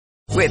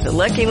With the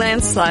Lucky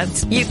Land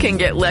Slots, you can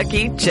get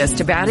lucky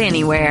just about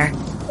anywhere.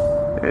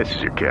 This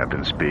is your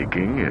captain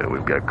speaking.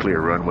 We've got clear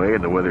runway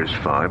and the weather's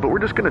fine, but we're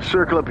just going to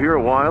circle up here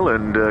a while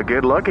and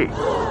get lucky.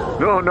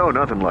 No,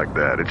 nothing like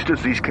that. It's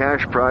just these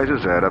cash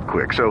prizes add up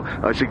quick. So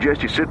I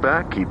suggest you sit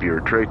back, keep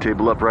your tray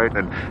table upright,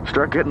 and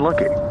start getting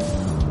lucky.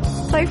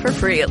 Play for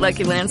free at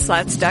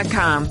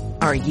LuckyLandSlots.com.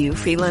 Are you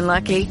feeling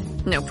lucky?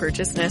 No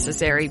purchase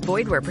necessary.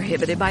 Void where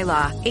prohibited by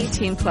law.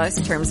 18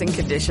 plus terms and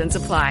conditions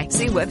apply.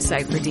 See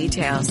website for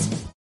details.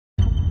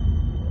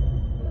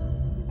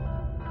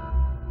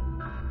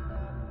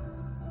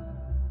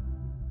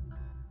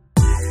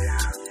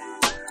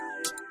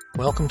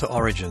 Welcome to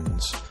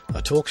Originz,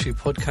 a talk-show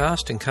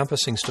podcast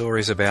encompassing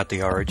stories about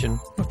the origin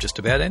of just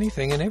about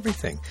anything and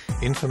everything.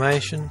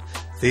 Information,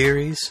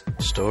 theories,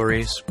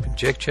 stories,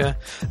 conjecture,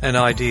 and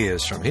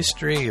ideas from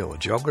history or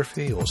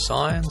geography or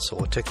science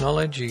or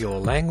technology or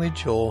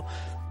language or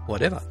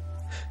whatever.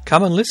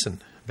 Come and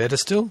listen. Better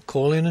still,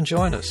 call in and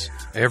join us.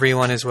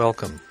 Everyone is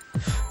welcome.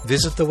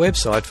 Visit the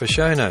website for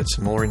show notes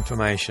and more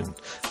information.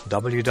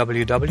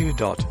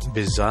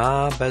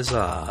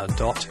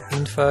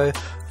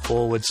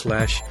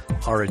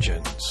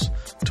 www.bizarrebazar.info/origins.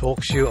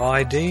 TalkShoe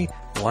ID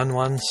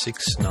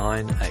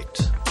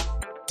 11698.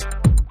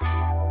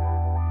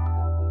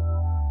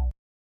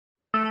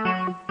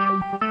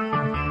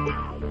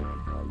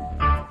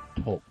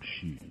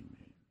 TalkShoe.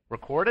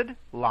 Recorded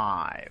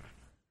live.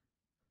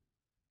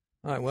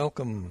 Hi,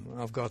 welcome.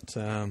 I've got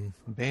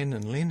Ben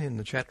and Lynn in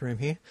the chat room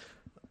here.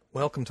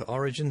 Welcome to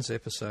Originz,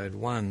 Episode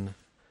 1.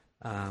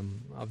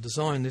 I've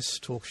designed this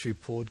TalkShoe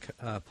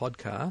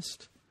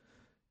podcast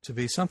to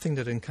be something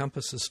that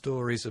encompasses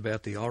stories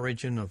about the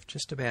origin of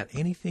just about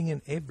anything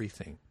and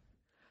everything.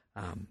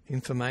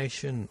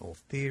 Information or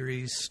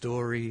theories,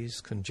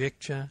 stories,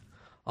 conjecture,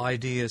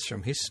 ideas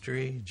from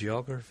history,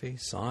 geography,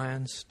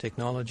 science,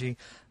 technology,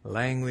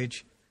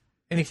 language,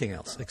 anything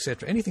else,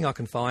 etc. Anything I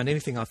can find,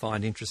 anything I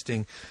find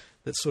interesting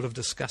that sort of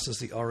discusses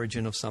the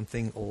origin of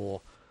something or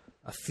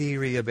a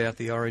theory about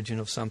the origin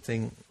of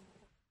something,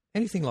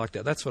 anything like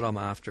that. That's what I'm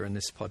after in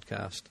this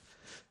podcast.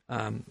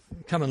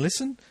 Come and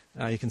listen.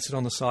 You can sit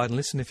on the side and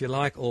listen if you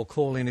like, or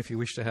call in if you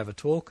wish to have a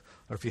talk,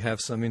 or if you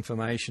have some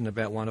information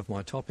about one of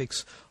my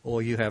topics,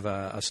 or you have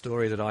a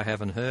story that I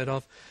haven't heard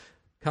of.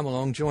 Come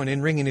along, join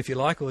in, ring in if you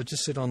like, or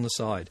just sit on the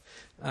side.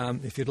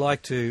 If you'd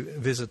like to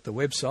visit the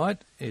website,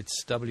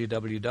 it's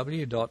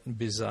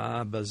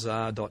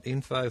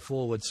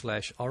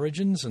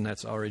www.bizarrebazar.info/origins, and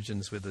that's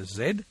origins with a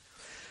Z.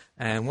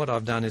 And what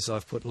I've done is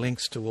I've put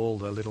links to all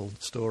the little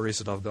stories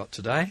that I've got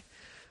today.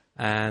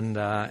 And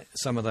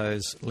some of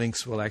those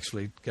links will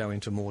actually go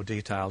into more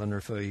detail and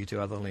refer you to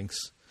other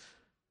links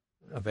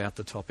about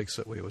the topics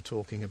that we were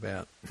talking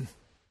about.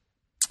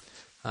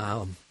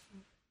 I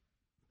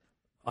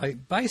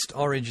based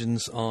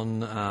Origins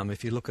on,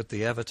 if you look at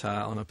the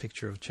avatar, on a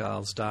picture of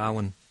Charles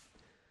Darwin.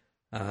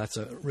 That's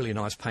a really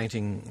nice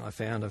painting I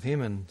found of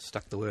him and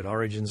stuck the word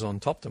Origins on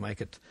top to make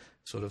it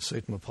sort of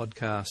suit my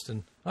podcast.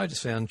 And I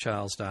just found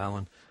Charles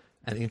Darwin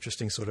an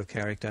interesting sort of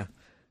character.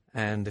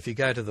 And if you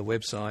go to the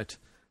website,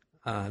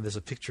 there's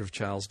a picture of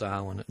Charles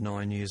Darwin at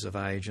 9 years of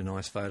age, a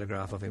nice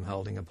photograph of him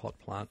holding a pot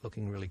plant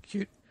looking really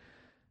cute.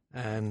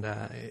 And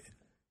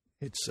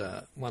it's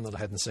one that I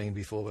hadn't seen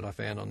before, but I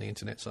found on the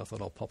internet, so I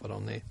thought I'll pop it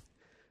on there.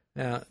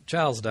 Now,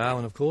 Charles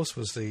Darwin, of course,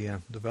 was the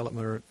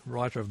development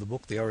writer of the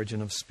book The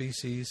Origin of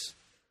Species,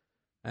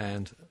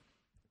 and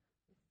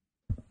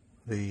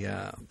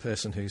the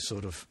person who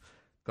sort of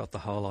got the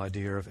whole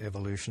idea of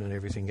evolution and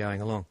everything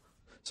going along.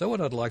 So what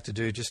I'd like to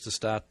do, just to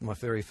start my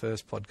very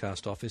first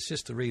podcast off, is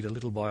just to read a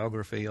little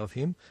biography of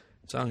him.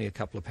 It's only a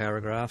couple of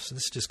paragraphs.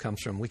 This just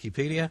comes from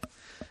Wikipedia,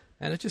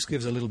 and it just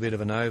gives a little bit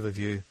of an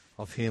overview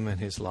of him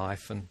and his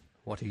life and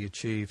what he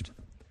achieved.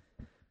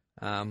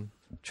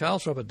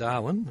 Charles Robert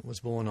Darwin was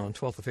born on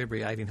 12th of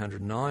February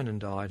 1809 and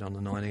died on the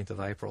 19th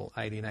of April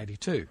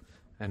 1882,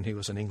 and he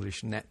was an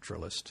English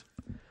naturalist.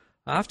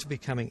 After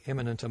becoming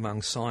eminent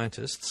among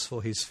scientists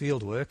for his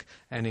fieldwork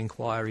and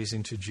inquiries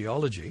into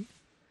geology,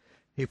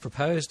 he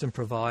proposed and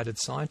provided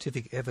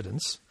scientific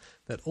evidence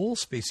that all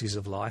species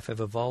of life have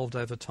evolved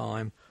over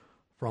time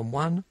from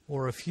one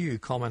or a few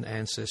common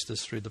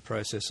ancestors through the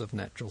process of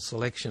natural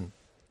selection.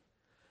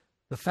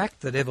 The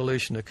fact that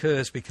evolution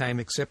occurs became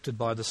accepted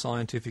by the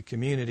scientific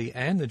community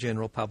and the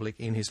general public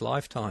in his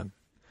lifetime,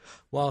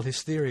 while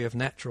his theory of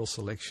natural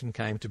selection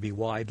came to be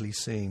widely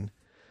seen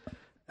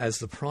as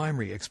the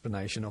primary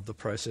explanation of the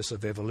process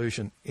of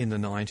evolution in the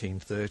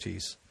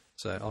 1930s.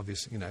 So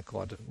obviously,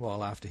 quite a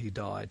while after he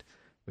died,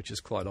 which is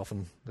quite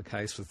often the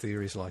case with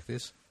theories like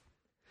this.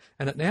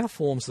 And it now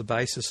forms the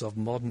basis of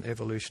modern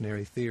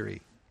evolutionary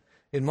theory.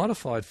 In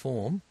modified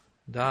form,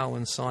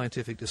 Darwin's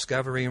scientific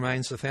discovery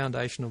remains the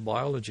foundation of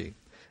biology,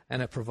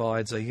 and it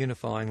provides a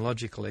unifying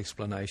logical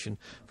explanation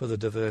for the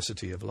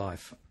diversity of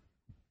life.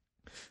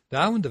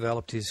 Darwin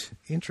developed his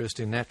interest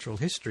in natural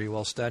history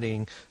while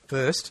studying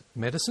first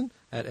medicine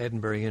at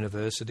Edinburgh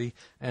University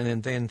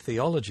and then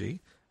theology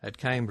at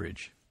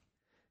Cambridge.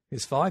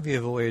 His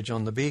 5-year voyage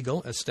on the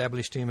Beagle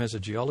established him as a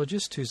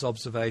geologist whose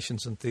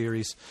observations and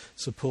theories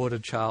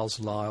supported Charles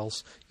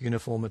Lyell's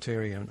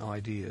uniformitarian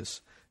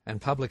ideas,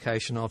 and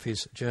publication of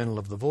his Journal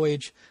of the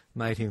Voyage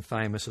made him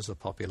famous as a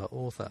popular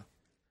author.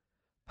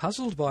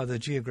 Puzzled by the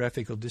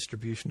geographical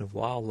distribution of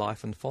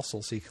wildlife and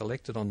fossils he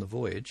collected on the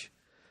voyage,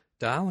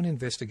 Darwin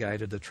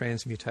investigated the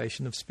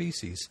transmutation of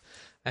species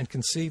and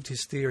conceived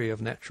his theory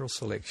of natural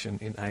selection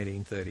in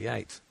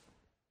 1838.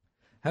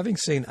 Having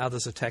seen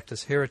others attacked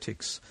as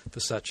heretics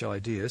for such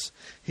ideas,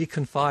 he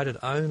confided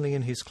only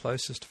in his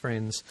closest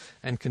friends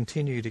and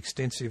continued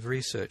extensive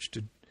research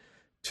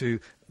to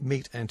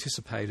meet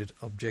anticipated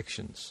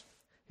objections.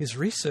 His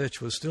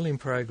research was still in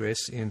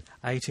progress in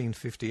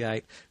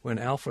 1858 when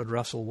Alfred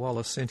Russel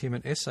Wallace sent him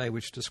an essay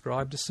which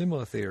described a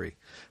similar theory,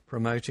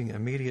 promoting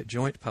immediate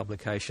joint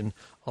publication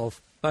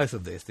of both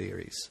of their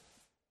theories.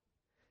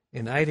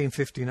 In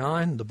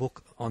 1859, the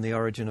book On the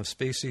Origin of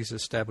Species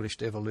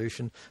established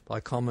evolution by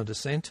common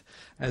descent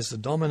as the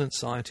dominant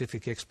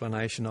scientific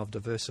explanation of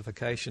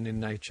diversification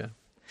in nature.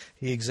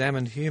 He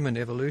examined human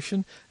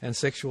evolution and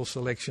sexual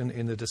selection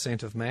in the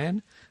descent of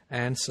man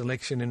and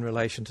selection in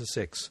relation to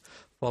sex,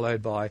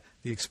 followed by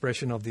the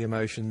expression of the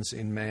emotions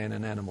in man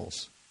and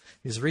animals.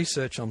 His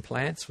research on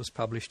plants was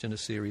published in a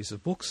series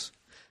of books,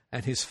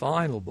 and his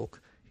final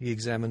book, he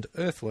examined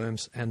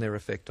earthworms and their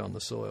effect on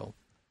the soil.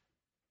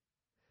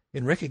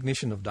 In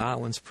recognition of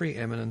Darwin's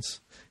preeminence,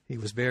 he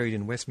was buried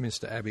in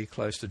Westminster Abbey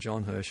close to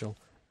John Herschel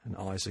and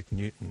Isaac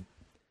Newton.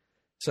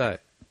 So,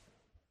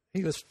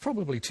 he was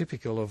probably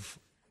typical of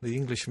the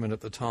Englishman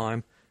at the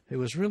time who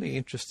was really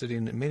interested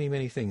in many,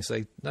 many things.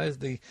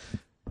 The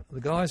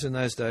guys in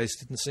those days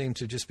didn't seem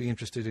to just be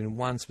interested in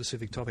one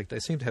specific topic. They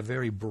seemed to have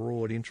very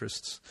broad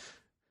interests.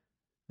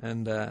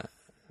 And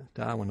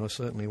Darwin was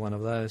certainly one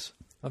of those.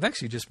 I've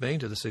actually just been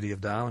to the city of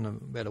Darwin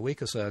about a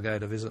week or so ago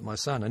to visit my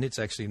son, and it's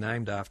actually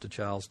named after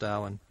Charles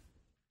Darwin.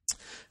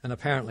 And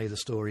apparently the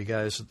story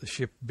goes that the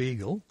ship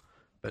Beagle,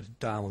 but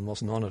Darwin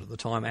wasn't on it at the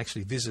time,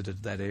 actually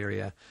visited that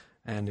area,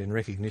 and in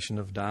recognition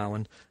of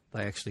Darwin,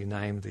 they actually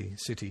named the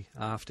city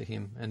after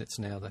him, and it's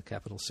now the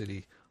capital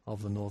city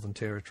of the Northern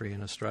Territory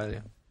in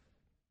Australia.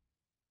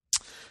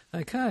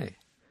 Okay,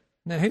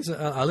 now here's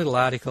a little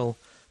article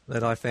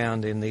that I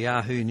found in the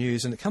Yahoo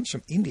News, and it comes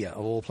from India,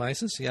 of all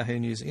places, Yahoo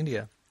News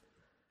India.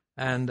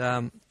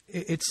 And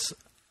it's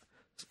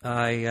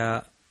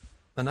an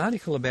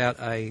article about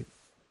a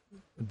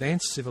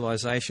advanced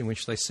civilization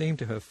which they seem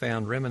to have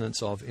found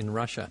remnants of in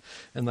Russia,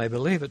 and they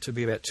believe it to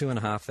be about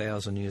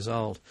 2,500 years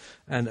old.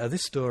 And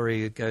this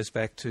story goes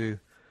back to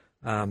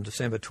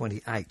December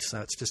 28,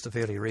 so it's just a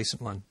fairly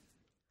recent one.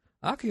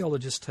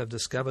 Archaeologists have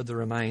discovered the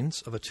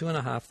remains of a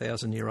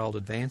 2,500-year-old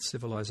advanced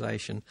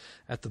civilization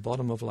at the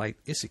bottom of Lake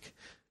Issyk,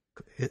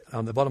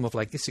 on the bottom of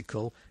Lake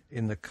Issyk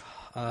in the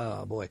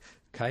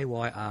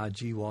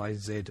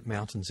Kyrgyz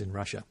mountains in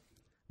Russia.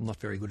 I'm not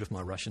very good with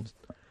my Russian.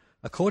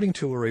 According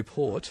to a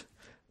report,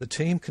 the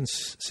team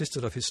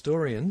consisted of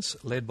historians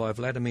led by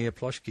Vladimir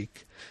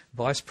Ploshkik,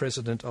 vice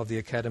president of the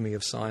Academy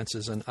of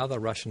Sciences, and other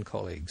Russian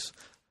colleagues,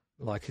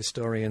 like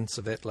historian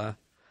Svetla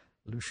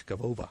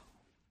Lushkavova.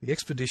 The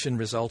expedition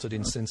resulted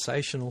in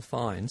sensational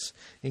finds,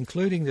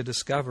 including the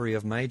discovery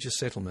of major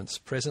settlements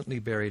presently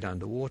buried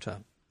underwater.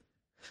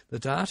 The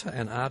data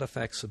and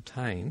artefacts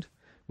obtained,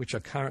 which are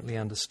currently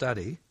under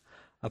study,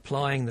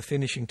 applying the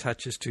finishing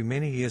touches to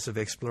many years of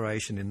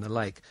exploration in the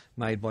lake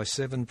made by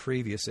 7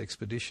 previous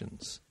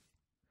expeditions.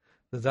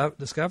 The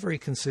discovery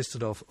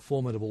consisted of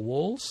formidable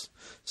walls,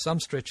 some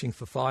stretching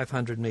for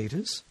 500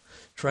 metres,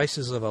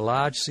 traces of a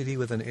large city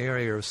with an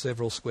area of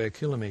several square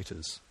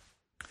kilometres.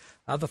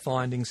 Other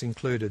findings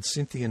included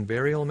Scythian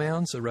burial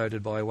mounds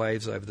eroded by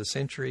waves over the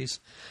centuries,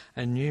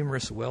 and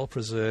numerous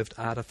well-preserved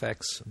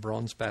artefacts,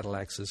 bronze battle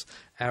axes,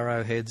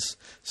 arrowheads,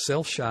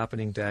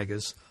 self-sharpening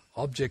daggers,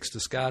 objects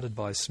discarded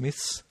by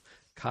smiths,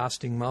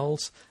 casting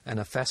moulds, and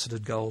a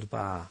faceted gold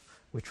bar,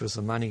 which was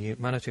the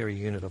monetary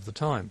unit of the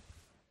time.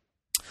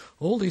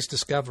 All these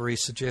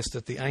discoveries suggest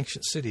that the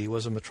ancient city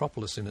was a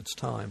metropolis in its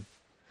time.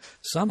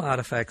 Some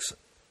artefacts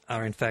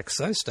are in fact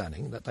so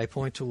stunning that they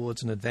point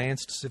towards an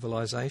advanced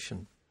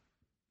civilization.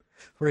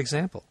 For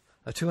example,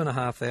 a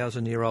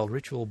 2,500-year-old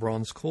ritual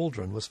bronze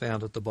cauldron was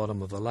found at the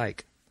bottom of the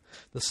lake.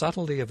 The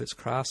subtlety of its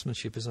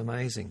craftsmanship is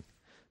amazing.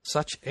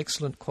 Such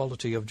excellent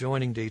quality of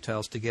joining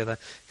details together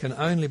can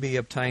only be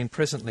obtained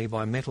presently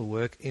by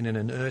metalwork in an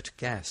inert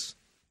gas.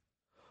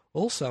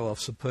 Also of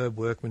superb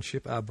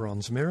workmanship are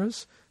bronze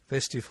mirrors,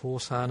 festive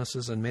horse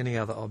harnesses, and many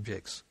other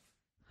objects.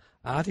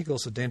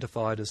 Articles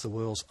identified as the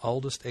world's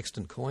oldest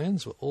extant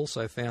coins were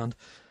also found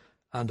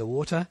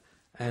underwater,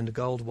 and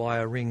gold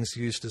wire rings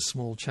used as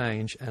small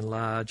change and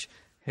large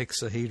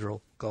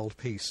hexahedral gold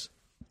piece.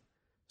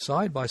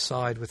 Side by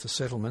side with the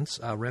settlements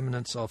are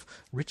remnants of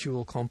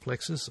ritual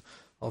complexes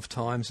of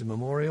times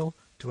immemorial,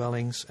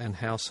 dwellings and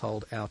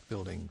household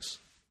outbuildings.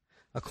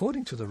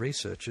 According to the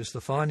researchers,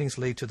 the findings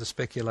lead to the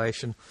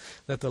speculation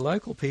that the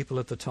local people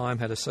at the time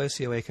had a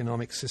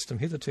socio-economic system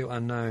hitherto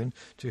unknown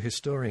to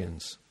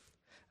historians.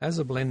 As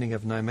a blending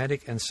of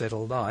nomadic and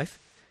settled life,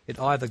 it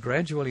either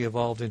gradually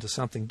evolved into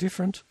something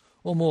different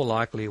or more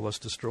likely was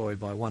destroyed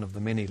by one of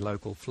the many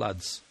local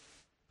floods.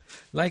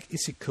 Lake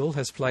Isikul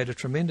has played a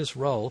tremendous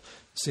role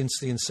since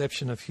the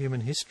inception of human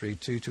history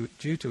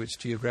due to its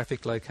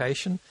geographic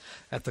location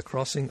at the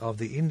crossing of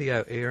the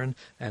Indo-Aryan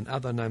and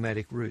other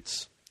nomadic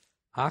routes.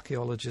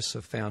 Archaeologists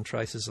have found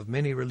traces of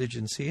many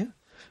religions here: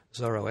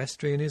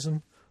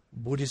 Zoroastrianism,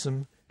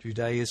 Buddhism,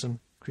 Judaism,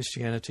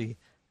 Christianity,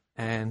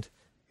 and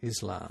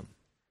Islam.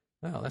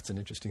 Well, that's an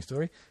interesting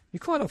story. You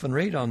quite often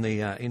read on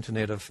the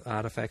internet of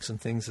artefacts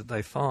and things that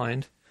they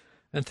find,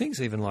 and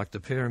things even like the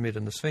pyramid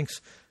and the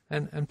Sphinx,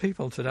 and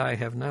people today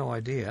have no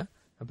idea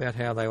about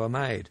how they were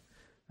made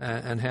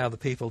and how the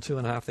people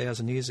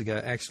 2,500 years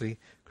ago actually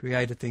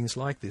created things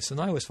like this. And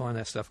I always find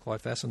that stuff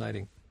quite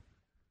fascinating.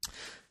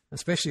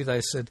 Especially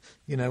they said,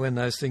 when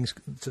those things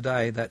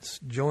today, that's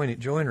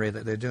joinery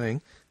that they're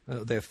doing,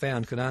 they've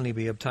found could only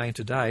be obtained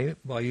today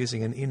by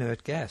using an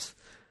inert gas.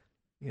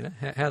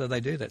 How do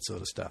they do that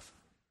sort of stuff?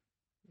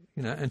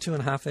 And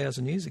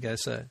 2,500 years ago,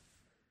 so,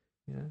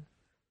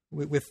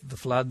 with the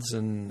floods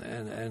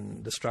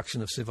and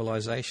destruction of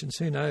civilizations,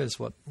 who knows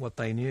what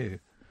they knew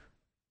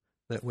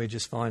that we're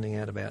just finding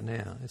out about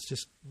now. It's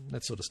just,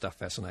 that sort of stuff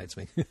fascinates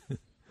me.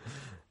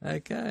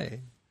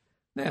 Okay.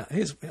 Now,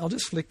 I'll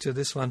just flick to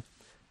this one.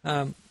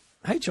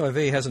 HIV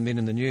hasn't been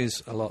in the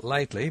news a lot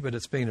lately, but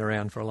it's been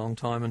around for a long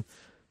time. And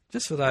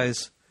just for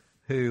those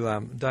who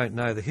don't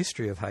know the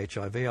history of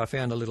HIV, I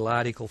found a little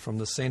article from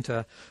the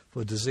Centre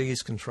for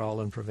Disease Control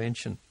and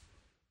Prevention.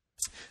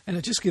 And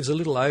it just gives a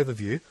little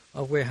overview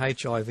of where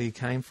HIV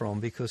came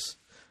from, because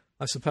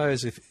I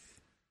suppose if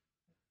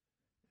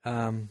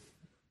you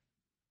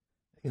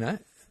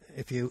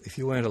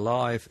weren't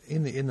alive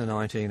in the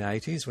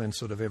 1980s when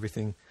sort of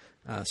everything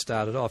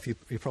started off, you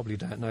probably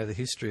don't know the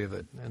history of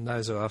it. And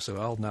those who are also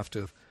old enough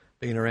to have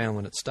been around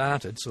when it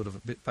started sort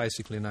of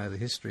basically know the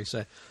history.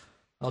 So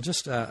I'll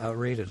just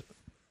read it.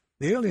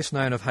 The earliest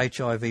known of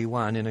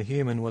HIV-1 in a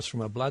human was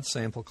from a blood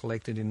sample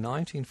collected in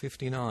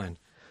 1959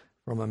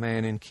 from a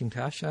man in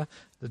Kinshasa,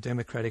 the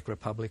Democratic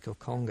Republic of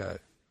Congo.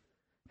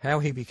 How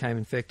he became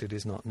infected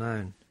is not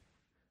known.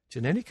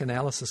 Genetic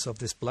analysis of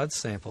this blood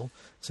sample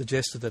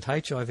suggested that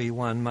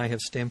HIV-1 may have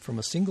stemmed from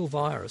a single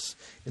virus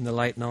in the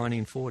late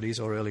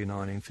 1940s or early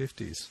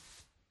 1950s.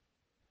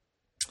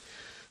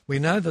 We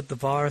know that the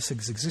virus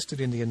has existed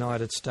in the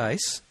United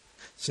States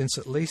since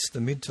at least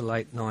the mid to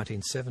late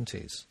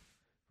 1970s.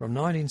 From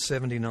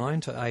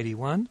 1979 to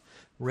 81,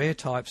 rare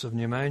types of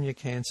pneumonia,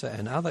 cancer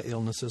and other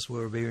illnesses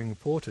were being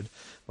reported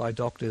by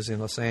doctors in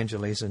Los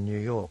Angeles and New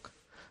York,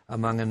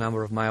 among a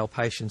number of male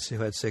patients who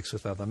had sex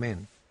with other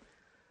men.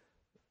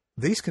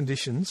 These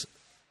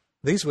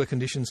were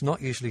conditions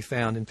not usually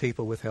found in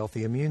people with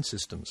healthy immune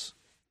systems.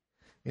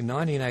 In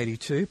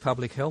 1982,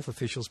 public health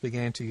officials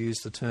began to use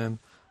the term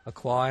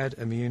acquired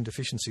immune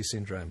deficiency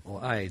syndrome,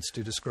 or AIDS,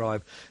 to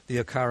describe the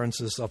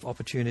occurrences of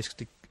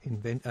opportunistic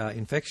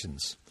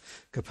infections,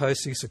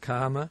 Kaposi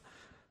sarcoma,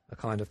 a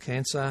kind of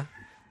cancer,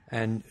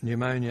 and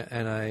pneumonia,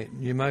 and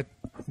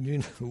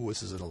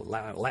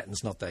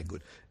Latin's not that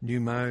good,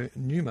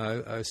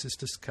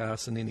 pneumocystis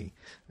carcinini,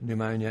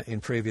 pneumonia in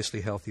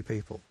previously healthy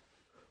people.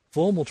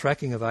 Formal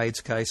tracking of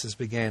AIDS cases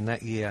began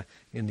that year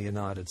in the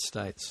United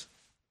States.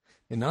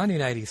 In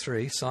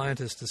 1983,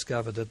 scientists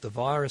discovered that the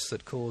virus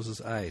that causes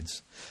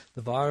AIDS,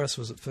 the virus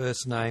was at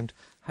first named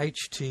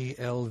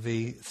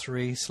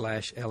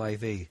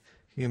HTLV3/LAV,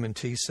 human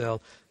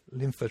T-cell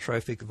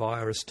lymphotrophic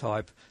virus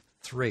type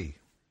 3,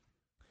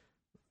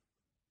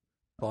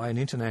 by an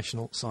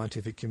international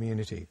scientific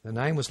community. The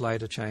name was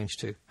later changed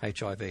to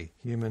HIV,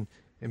 human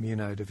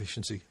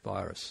immunodeficiency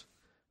virus.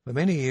 For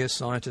many years,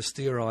 scientists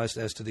theorized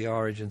as to the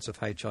origins of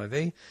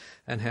HIV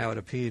and how it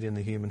appeared in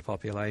the human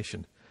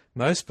population,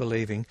 most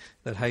believing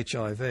that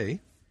HIV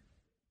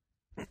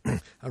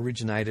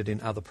originated in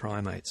other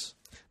primates.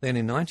 Then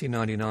in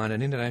 1999,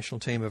 an international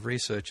team of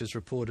researchers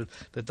reported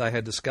that they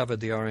had discovered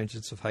the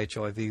origins of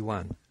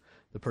HIV-1,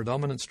 the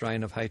predominant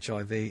strain of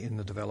HIV in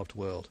the developed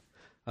world.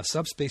 A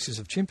subspecies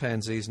of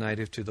chimpanzees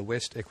native to the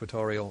West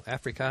Equatorial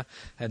Africa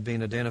had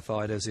been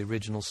identified as the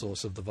original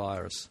source of the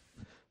virus.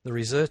 The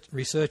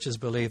researchers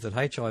believe that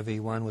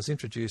HIV-1 was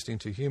introduced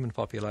into human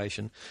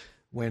population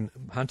when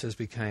hunters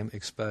became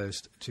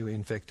exposed to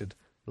infected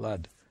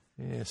blood.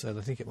 Yeah, so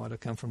they think it might have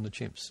come from the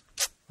chimps.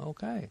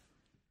 Okay.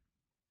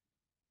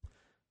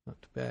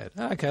 Not too bad.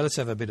 Okay, let's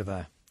have a bit of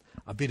a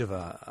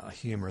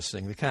humorous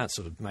thing. We can't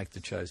sort of make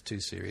the shows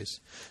too serious.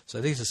 So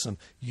these are some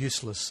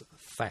useless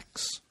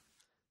facts.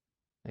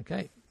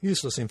 Okay,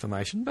 useless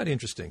information, but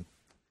interesting.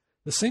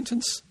 The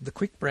sentence, "The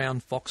quick brown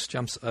fox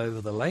jumps over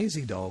the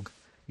lazy dog,"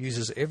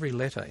 uses every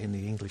letter in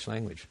the English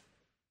language.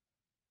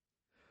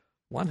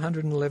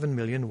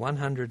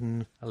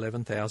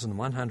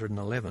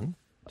 111,111,111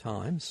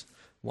 times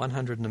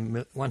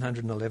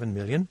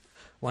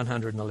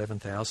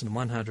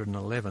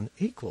 111,111,111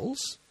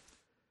 equals,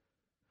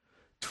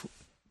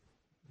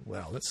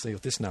 let's see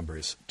what this number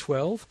is.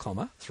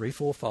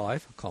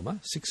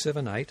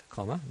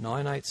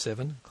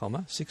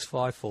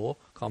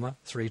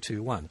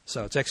 12,345,678,987,654,321.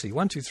 So it's actually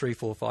 1, 2, 3,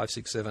 4, 5,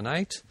 6, 7,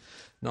 8,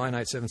 9,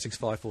 8, 7, 6,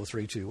 5, 4,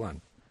 3, 2,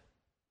 1.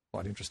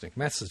 Quite interesting.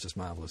 Maths is just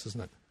marvellous,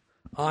 isn't it?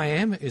 I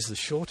am is the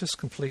shortest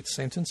complete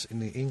sentence in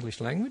the English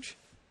language.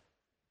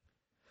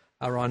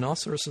 A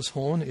rhinoceros's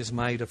horn is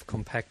made of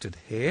compacted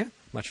hair,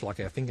 much like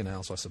our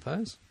fingernails, I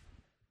suppose.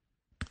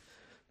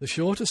 The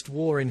shortest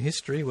war in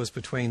history was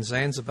between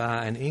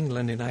Zanzibar and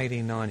England in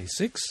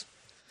 1896.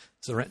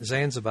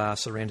 Zanzibar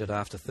surrendered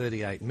after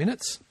 38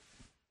 minutes.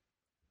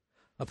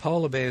 A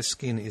polar bear's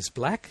skin is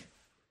black.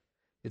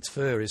 Its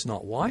fur is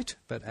not white,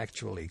 but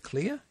actually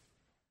clear.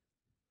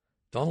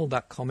 Donald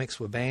Duck comics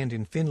were banned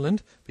in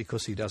Finland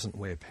because he doesn't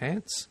wear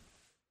pants.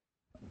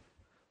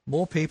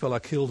 More people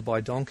are killed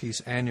by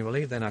donkeys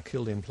annually than are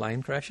killed in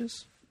plane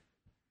crashes.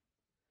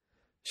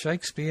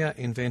 Shakespeare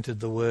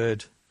invented the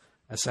word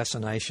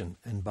assassination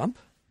and bump.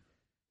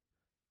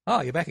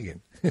 Oh, you're back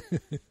again.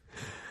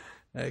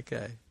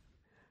 Okay.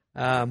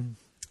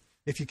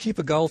 If you keep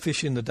a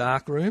goldfish in a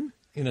dark room,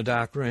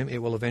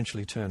 it will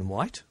eventually turn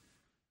white.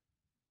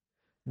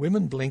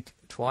 Women blink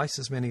twice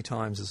as many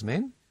times as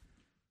men.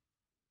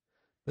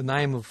 The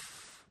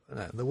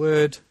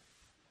word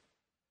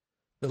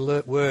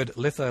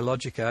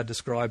lithologica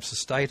describes the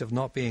state of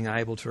not being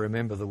able to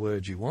remember the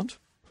word you want.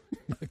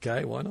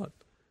 Okay, why not?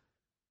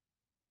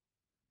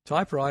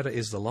 Typewriter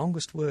is the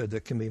longest word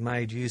that can be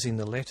made using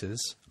the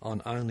letters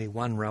on only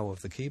one row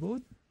of the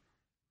keyboard.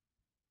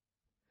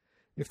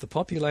 If the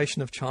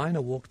population of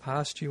China walked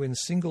past you in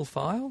single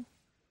file,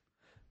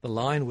 the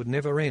line would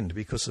never end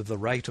because of the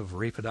rate of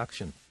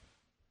reproduction.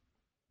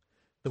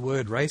 The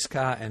word race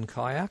car and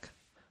kayak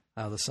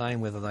are the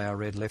same whether they are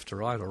read left to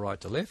right or right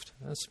to left.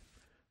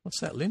 What's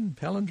that, Lynn?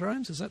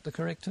 Palindromes? Is that the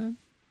correct term?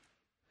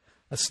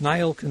 A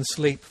snail can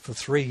sleep for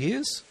 3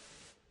 years.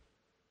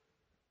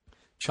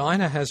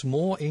 China has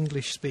more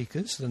English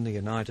speakers than the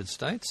United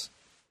States.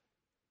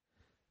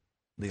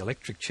 The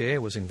electric chair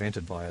was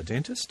invented by a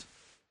dentist.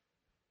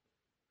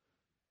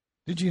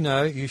 Did you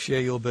know you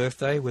share your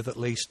birthday with at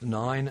least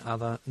 9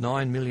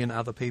 million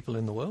other people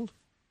in the world?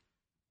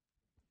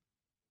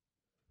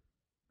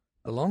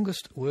 The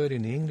longest word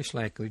in the English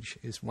language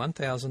is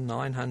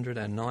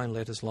 1,909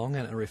 letters long,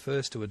 and it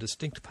refers to a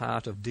distinct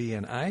part of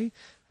DNA,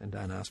 and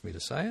don't ask me to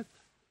say it.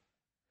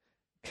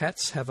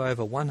 Cats have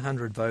over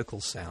 100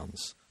 vocal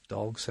sounds.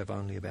 Dogs have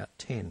only about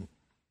 10.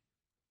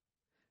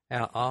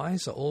 Our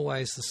eyes are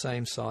always the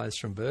same size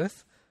from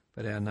birth,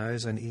 but our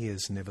nose and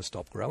ears never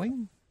stop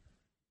growing.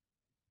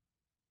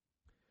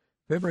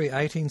 February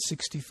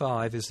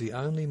 1865 is the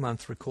only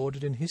month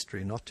recorded in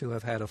history not to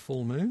have had a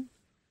full moon.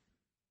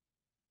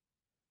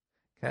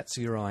 Cat's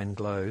urine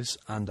glows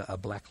under a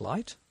black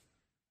light.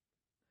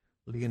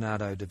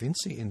 Leonardo da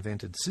Vinci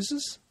invented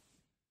scissors.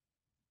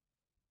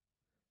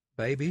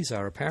 Babies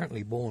are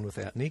apparently born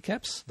without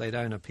kneecaps. They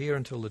don't appear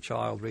until the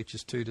child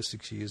reaches 2 to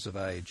 6 years of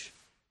age.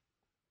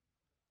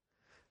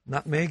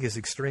 Nutmeg is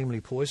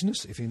extremely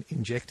poisonous if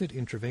injected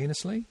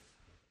intravenously.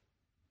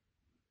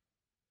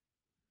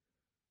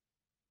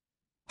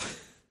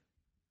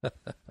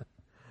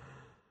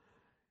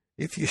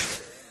 If you...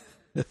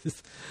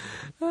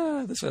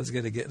 this one's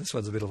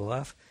a bit of a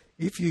laugh.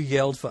 If you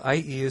yelled for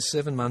 8 years,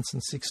 7 months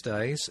and 6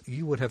 days,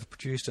 you would have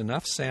produced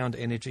enough sound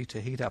energy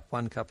to heat up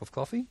 1 cup of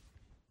coffee.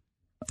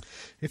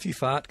 If you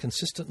fart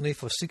consistently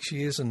for 6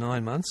 years and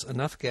 9 months,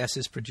 enough gas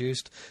is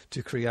produced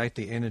to create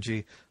the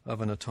energy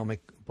of an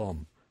atomic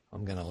bomb.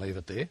 I'm going to leave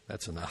it there.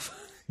 That's enough.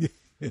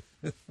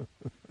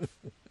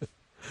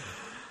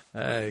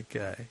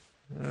 Okay.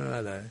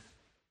 Righto.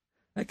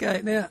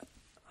 Okay, now,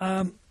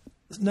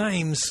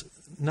 names,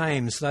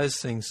 those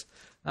things.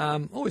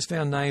 Always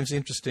found names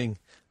interesting.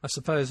 I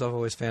suppose I've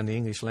always found the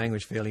English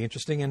language fairly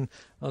interesting, and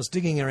I was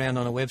digging around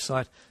on a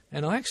website,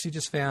 and I actually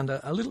just found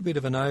a little bit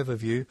of an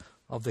overview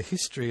of the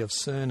history of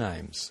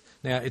surnames.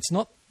 Now, it's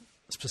not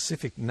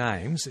specific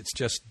names, it's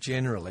just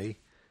generally...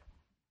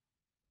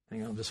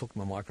 Hang on, I'll just hook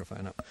my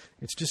microphone up.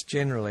 It's just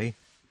generally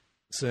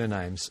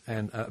surnames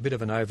and a bit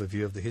of an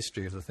overview of the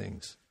history of the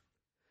things.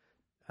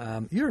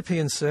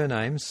 European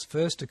surnames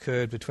first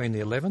occurred between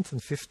the 11th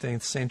and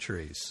 15th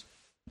centuries,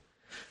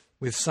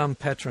 with some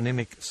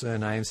patronymic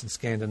surnames in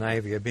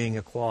Scandinavia being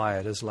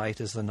acquired as late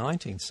as the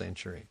 19th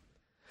century.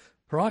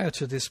 Prior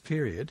to this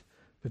period,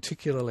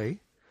 particularly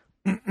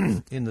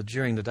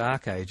during the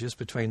Dark Ages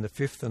between the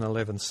 5th and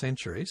 11th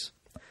centuries,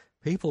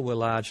 people were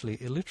largely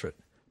illiterate.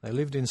 They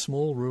lived in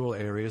small rural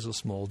areas or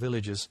small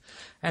villages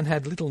and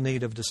had little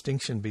need of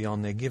distinction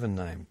beyond their given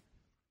name.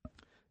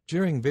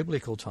 During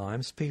biblical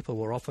times, people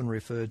were often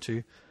referred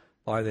to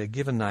by their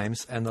given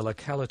names and the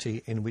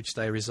locality in which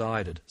they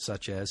resided,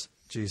 such as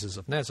Jesus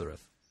of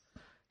Nazareth.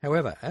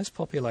 However, as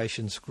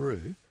populations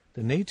grew,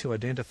 the need to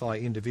identify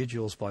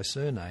individuals by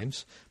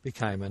surnames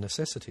became a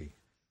necessity.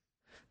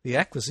 The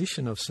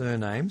acquisition of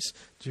surnames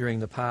during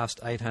the past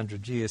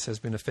 800 years has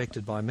been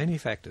affected by many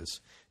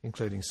factors,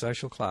 including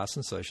social class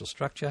and social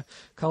structure,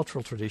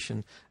 cultural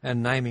tradition,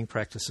 and naming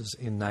practices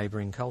in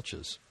neighbouring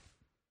cultures.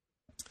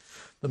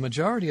 The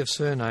majority of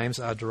surnames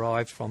are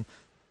derived from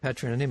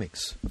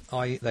patronymics,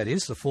 i.e., that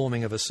is, the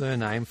forming of a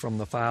surname from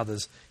the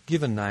father's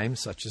given name,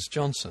 such as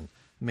Johnson,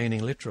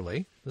 meaning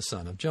literally the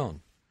son of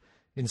John.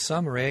 In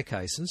some rare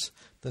cases,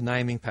 the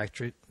naming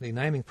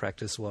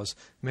practice was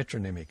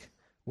metronymic,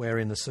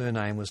 wherein the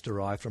surname was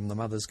derived from the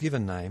mother's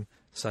given name,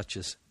 such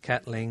as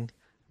Catling,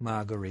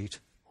 Marguerite,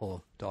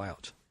 or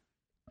Diot.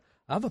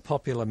 Other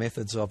popular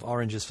methods of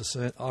origins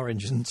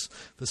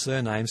for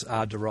surnames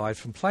are derived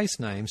from place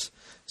names,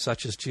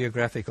 such as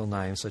geographical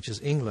names, such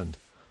as England,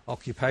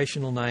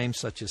 occupational names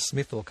such as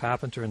Smith or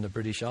Carpenter in the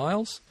British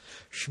Isles,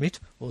 Schmidt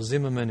or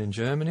Zimmermann in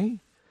Germany,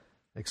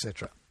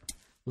 etc.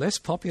 Less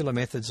popular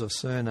methods of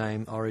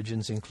surname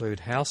origins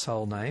include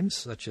household names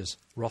such as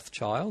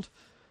Rothschild,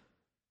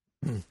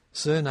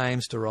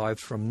 surnames derived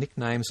from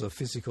nicknames of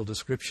physical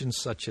descriptions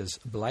such as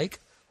Blake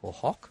or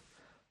Hock,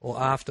 or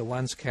after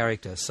one's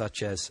character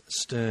such as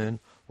Stern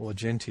or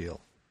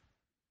Gentile.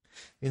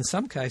 In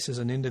some cases,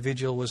 an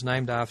individual was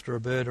named after a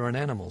bird or an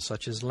animal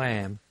such as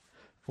Lamb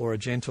for a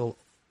gentle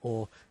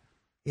or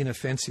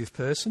inoffensive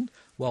person,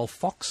 while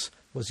Fox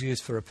was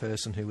used for a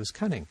person who was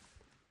cunning.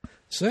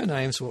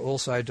 Surnames were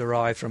also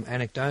derived from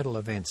anecdotal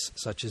events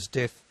such as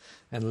death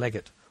and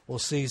legate, or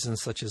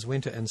seasons such as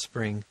winter and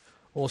spring,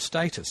 or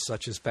status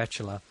such as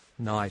bachelor,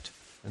 knight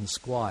and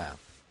squire.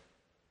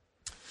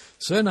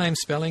 Surname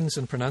spellings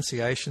and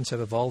pronunciations have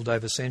evolved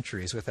over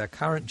centuries, with our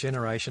current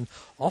generation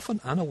often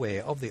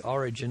unaware of the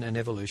origin and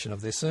evolution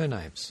of their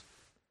surnames.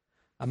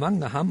 Among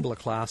the humbler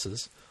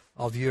classes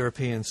of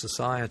European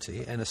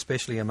society, and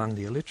especially among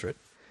the illiterate,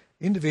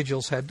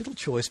 individuals had little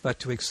choice but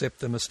to accept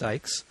the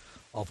mistakes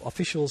of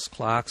officials,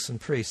 clerks and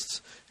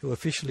priests who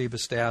officially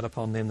bestowed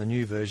upon them the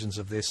new versions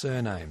of their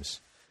surnames,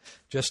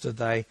 just as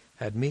they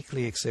had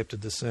meekly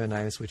accepted the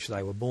surnames which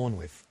they were born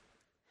with.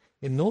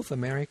 In North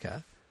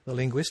America, the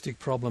linguistic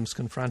problems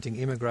confronting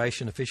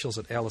immigration officials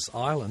at Ellis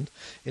Island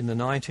in the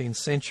 19th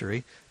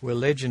century were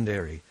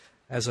legendary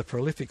as a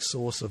prolific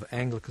source of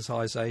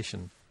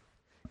Anglicisation.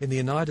 In the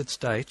United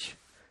States,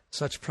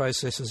 such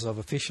processes of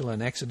official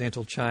and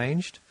accidental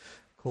change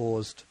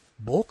caused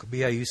Bork,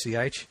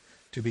 B-A-U-C-H,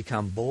 to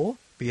become Bor,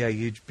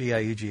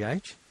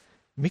 B-A-U-G-H,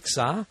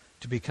 Mixar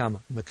to become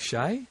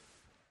McShay,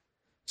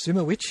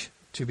 Simowich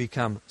to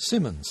become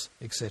Simmons,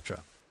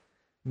 etc.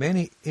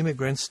 Many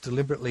immigrants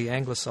deliberately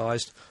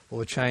anglicised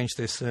or changed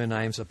their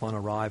surnames upon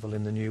arrival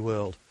in the New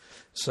World,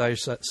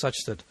 such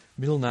that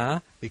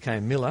Milnar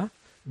became Miller,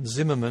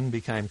 Zimmermann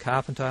became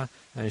Carpenter,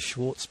 and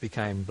Schwartz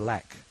became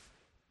Black.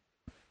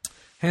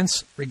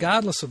 Hence,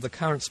 regardless of the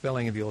current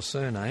spelling of your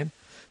surname,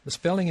 the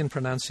spelling and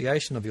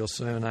pronunciation of your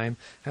surname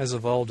has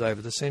evolved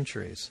over the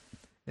centuries.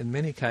 In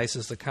many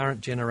cases, the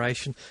current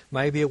generation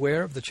may be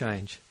aware of the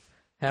change.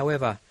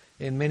 However,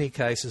 in many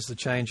cases, the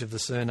change of the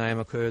surname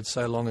occurred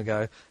so long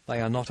ago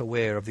they are not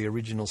aware of the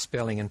original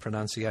spelling and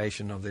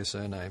pronunciation of their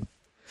surname.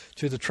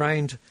 To the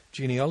trained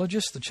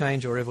genealogist, the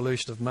change or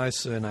evolution of most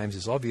surnames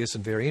is obvious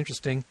and very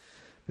interesting,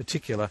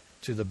 particularly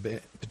to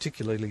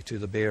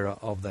the bearer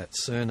of that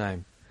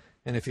surname.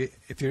 And if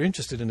you're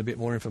interested in a bit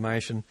more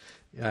information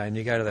and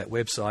you go to that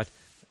website,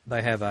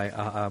 they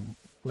have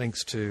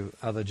links to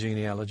other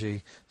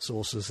genealogy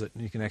sources that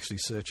you can actually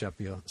search up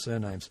your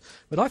surnames.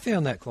 But I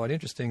found that quite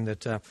interesting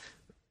that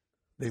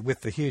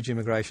with the huge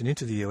immigration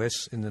into the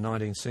US in the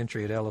 19th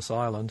century at Ellis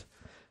Island,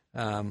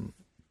 a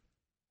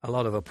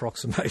lot of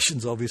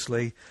approximations,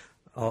 obviously,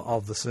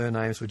 of the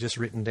surnames were just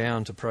written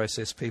down to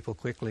process people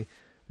quickly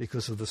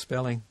because of the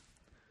spelling.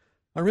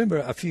 I remember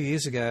a few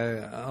years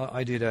ago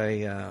I did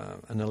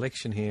an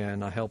election here,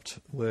 and I helped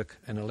work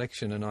an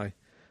election, and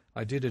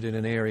I did it in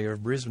an area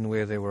of Brisbane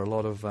where there were a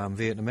lot of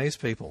Vietnamese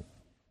people.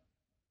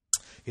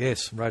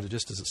 Yes, wrote it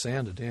just as it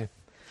sounded, yeah.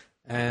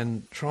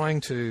 And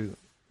trying to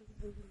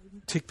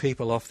tick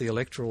people off the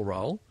electoral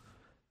roll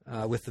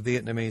with the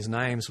Vietnamese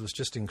names was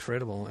just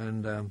incredible,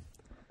 and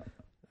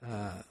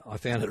I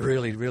found it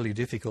really, really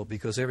difficult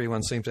because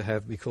everyone seemed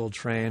to be called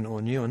Tran or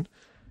Nguyen,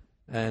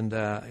 and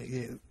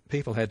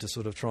people had to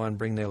sort of try and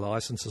bring their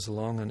licenses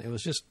along, and it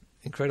was just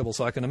incredible.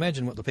 So I can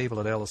imagine what the people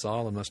at Ellis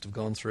Island must have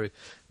gone through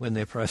when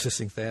they're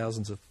processing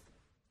thousands of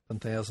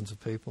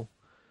people.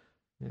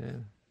 Yeah.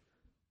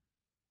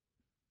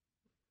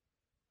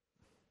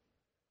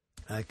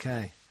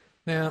 Okay.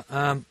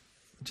 Now,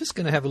 just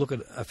going to have a look at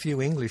a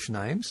few English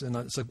names, and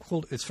it's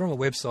from a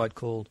website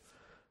called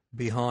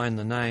Behind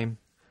the Name,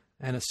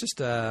 and it's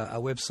just a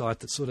website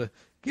that sort of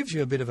gives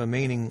you a bit of a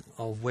meaning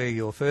of where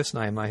your first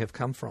name may have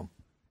come from.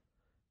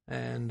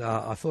 And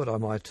I thought I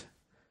might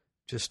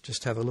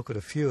just have a look at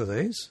a few of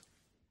these.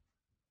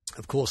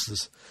 Of course,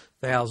 there's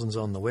thousands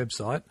on the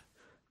website,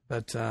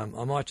 but I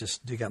might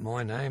just dig up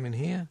my name in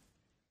here.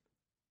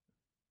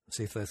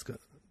 See if that's got...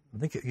 I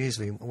think it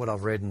usually, what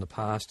I've read in the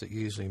past, it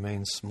usually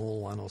means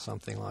small one or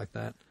something like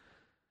that.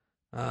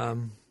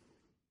 I've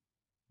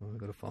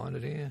got to find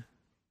it here.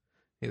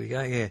 Here we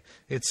go, yeah.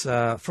 It's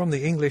from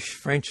the English,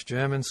 French,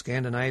 German,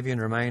 Scandinavian,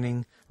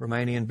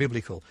 Romanian,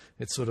 Biblical.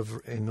 It's sort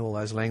of in all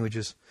those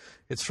languages.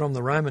 It's from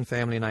the Roman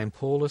family name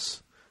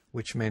Paulus,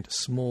 which meant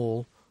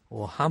small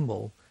or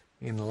humble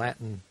in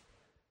Latin.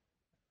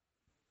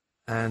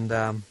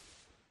 And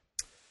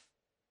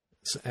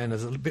and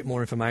there's a bit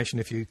more information.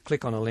 If you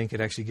click on a link,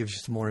 it actually gives you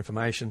some more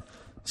information.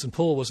 St.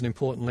 Paul was an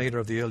important leader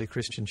of the early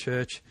Christian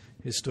church.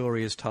 His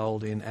story is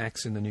told in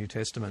Acts in the New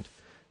Testament.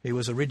 He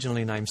was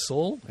originally named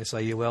Saul,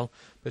 S-A-U-L,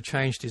 but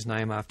changed his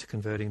name after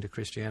converting to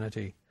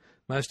Christianity.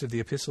 Most of the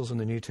epistles in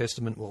the New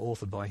Testament were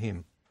authored by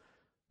him.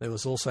 There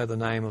was also the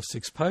name of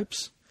 6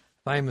 popes.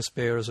 Famous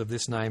bearers of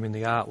this name in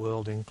the art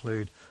world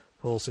include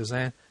Paul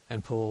Cézanne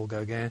and Paul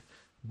Gauguin,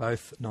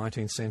 both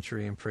 19th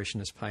century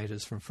Impressionist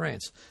painters from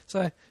France.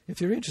 So if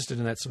you're interested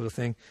in that sort of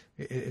thing,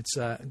 it's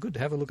good to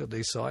have a look at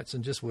these sites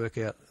and just work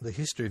out the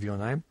history of your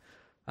name.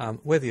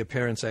 Whether your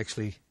parents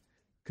actually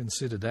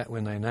considered that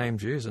when they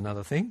named you is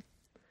another thing.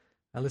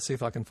 Let's see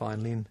if I can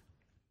find Lynn.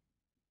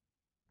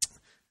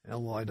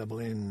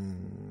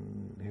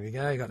 L-Y-N-N. Here we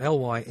go. You got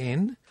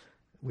L-Y-N,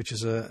 which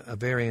is a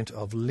variant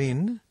of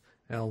Lynn,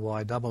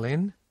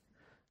 L-Y-N-N,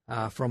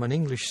 from an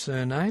English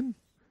surname,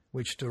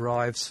 which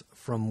derives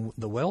from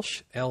the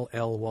Welsh,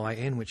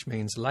 L-L-Y-N, which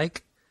means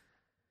lake.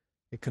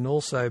 It can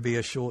also be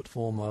a short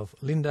form of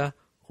Linda,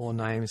 or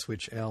names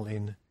which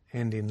end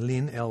in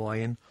Lynn,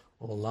 L-Y-N,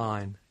 or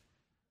Line.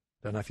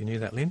 Don't know if you knew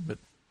that, Lynn, but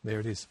there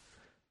it is.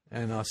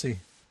 And I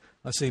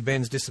see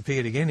Ben's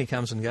disappeared again. He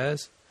comes and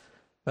goes.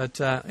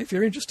 But if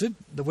you're interested,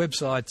 the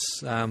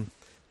website's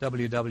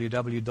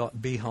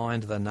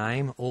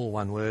www.behindthename, all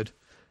one word,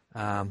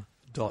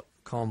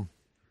 .com.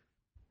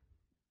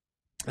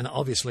 And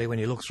obviously, when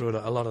you look through it,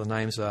 a lot of the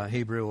names are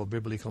Hebrew or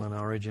biblical in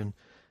origin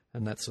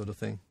and that sort of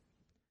thing.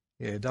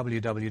 Yeah,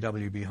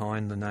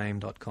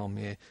 www.behindthename.com,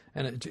 yeah.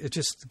 And it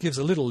just gives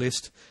a little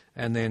list,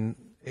 and then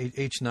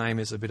each name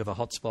is a bit of a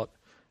hotspot,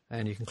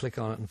 and you can click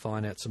on it and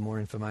find out some more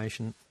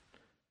information.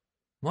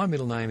 My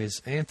middle name is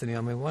Anthony.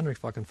 I'm wondering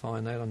if I can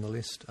find that on the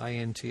list.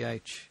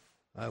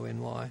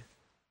 A-N-T-H-O-N-Y.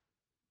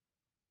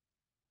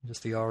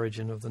 Just the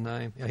origin of the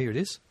name. Oh, here it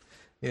is.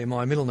 Yeah,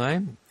 my middle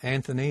name,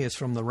 Anthony, is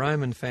from the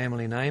Roman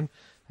family name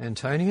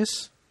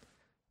Antonius,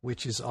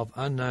 which is of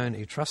unknown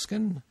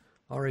Etruscan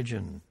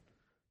origin.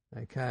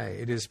 Okay,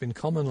 it has been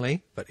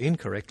commonly, but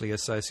incorrectly,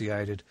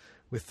 associated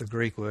with the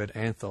Greek word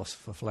anthos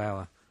for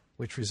flower,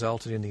 which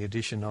resulted in the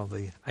addition of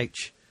the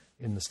H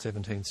in the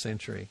 17th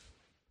century.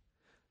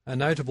 A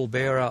notable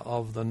bearer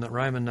of the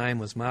Roman name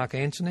was Mark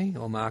Antony,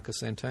 or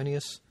Marcus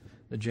Antonius,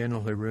 the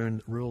general who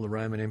ruled the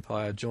Roman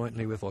Empire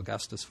jointly with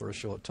Augustus for a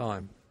short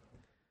time.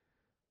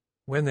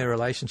 When their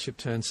relationship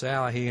turned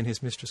sour, he and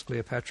his mistress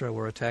Cleopatra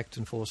were attacked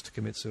and forced to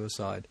commit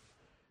suicide.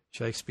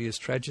 Shakespeare's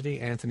tragedy,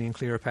 Antony and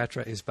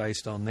Cleopatra, is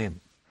based on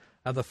them.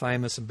 Other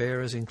famous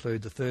bearers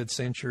include the 3rd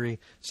century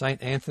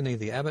Saint Anthony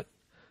the Abbot,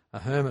 a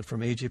hermit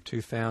from Egypt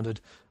who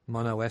founded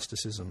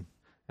monasticism,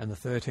 and the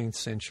 13th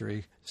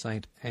century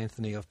Saint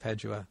Anthony of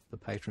Padua, the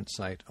patron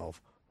saint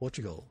of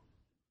Portugal.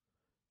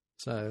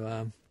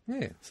 So,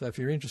 so if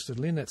you're interested,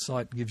 Lynn, that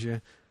site gives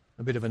you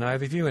a bit of an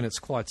overview, and it's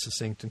quite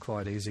succinct and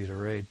quite easy to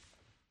read.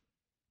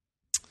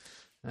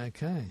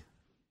 Okay.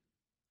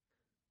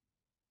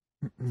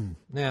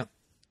 Now,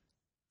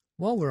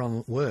 while we're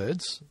on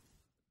words,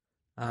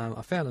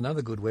 I found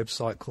another good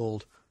website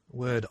called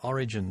Word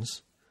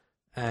Originz,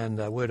 and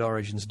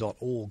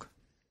wordoriginz.org.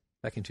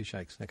 Back in 2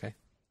 shakes, okay?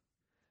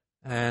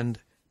 And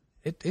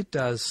it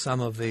does some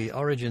of the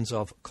origins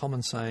of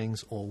common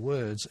sayings or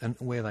words and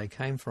where they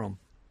came from.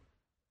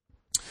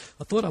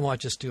 I thought I might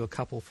just do a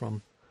couple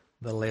from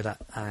the letter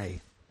A.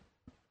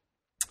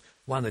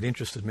 One that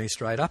interested me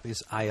straight up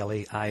is ale,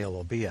 ale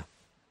or beer.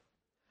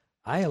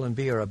 Ale and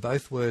beer are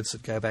both words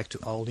that go back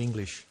to Old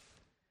English.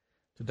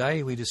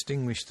 Today we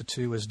distinguish the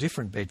two as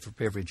different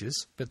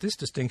beverages, but this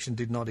distinction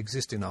did not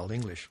exist in Old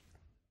English.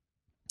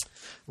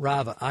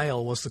 Rather,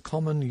 ale was the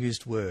common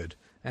used word,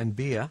 and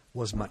beer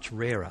was much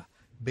rarer,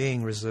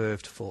 being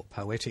reserved for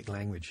poetic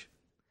language.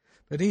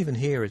 But even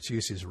here its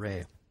use is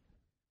rare.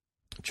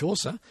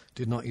 Chaucer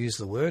did not use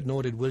the word,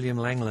 nor did William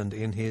Langland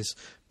in his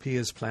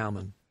Piers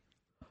Plowman.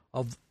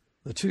 Of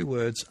the two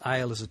words,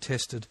 ale is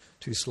attested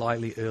to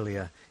slightly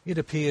earlier. It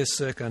appears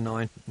circa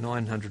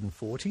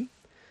 940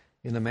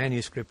 in a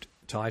manuscript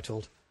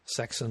titled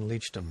Saxon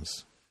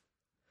Leechdoms.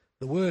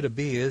 The word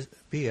beer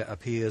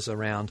appears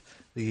around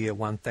the year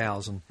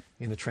 1000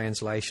 in a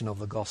translation of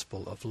the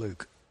Gospel of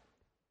Luke.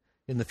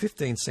 In the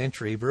 15th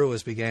century,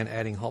 brewers began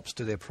adding hops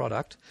to their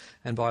product,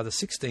 and by the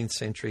 16th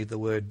century, the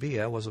word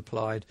beer was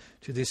applied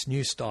to this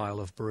new style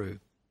of brew.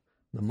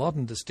 The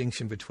modern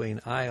distinction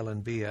between ale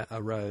and beer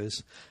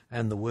arose,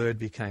 and the word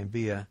became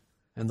beer,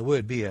 and the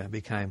word beer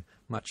became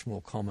much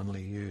more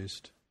commonly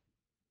used.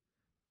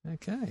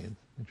 Okay,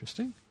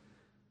 interesting.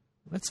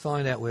 Let's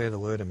find out where the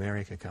word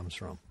America comes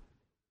from.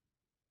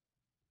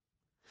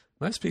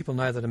 Most people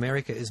know that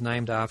America is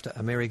named after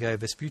Amerigo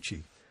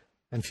Vespucci,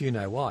 and few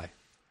know why.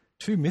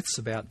 2 myths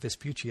about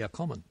Vespucci are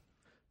common.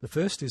 The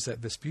first is that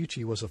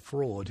Vespucci was a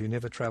fraud who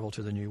never travelled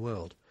to the New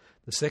World.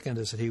 The second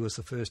is that he was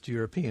the first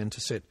European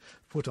to set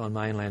foot on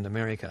mainland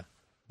America.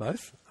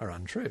 Both are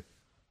untrue.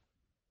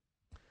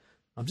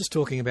 I'm just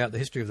talking about the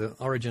history of the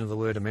origin of the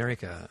word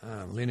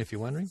America, Lynn, if you're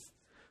wondering.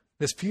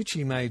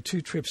 Vespucci made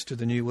 2 trips to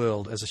the New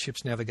World as a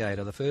ship's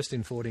navigator, the first in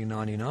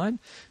 1499,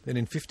 then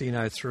in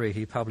 1503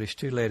 he published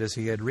 2 letters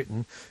he had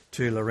written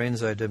to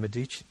Lorenzo de'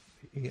 Medici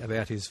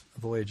about his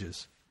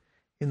voyages.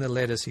 In the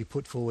letters he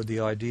put forward the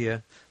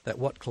idea that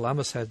what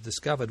Columbus had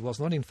discovered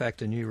was not in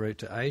fact a new route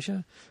to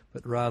Asia,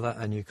 but rather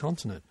a new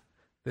continent.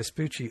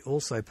 Vespucci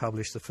also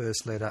published the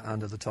first letter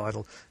under the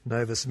title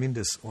Novus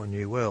Mundus, or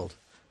New World,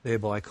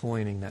 thereby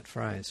coining that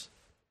phrase.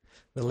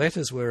 The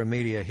letters were a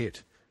media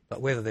hit, but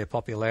whether their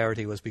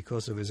popularity was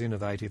because of his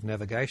innovative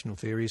navigational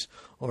theories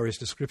or his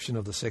description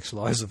of the sex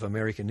lives of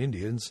American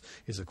Indians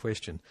is a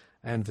question,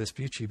 and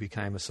Vespucci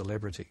became a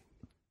celebrity.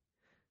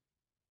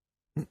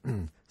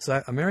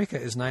 So America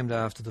is named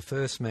after the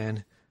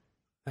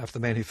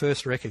man who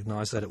first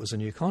recognised that it was a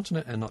new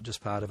continent and not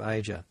just part of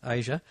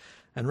Asia,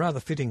 and rather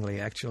fittingly,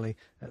 actually,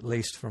 at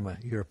least from a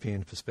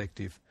European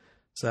perspective.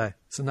 So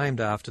it's named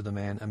after the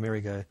man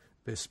Amerigo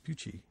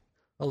Vespucci.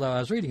 Although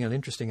I was reading an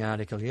interesting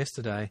article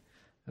yesterday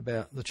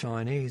about the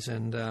Chinese,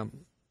 and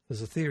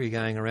there's a theory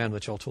going around,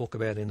 which I'll talk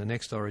about in the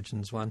next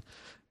Originz one,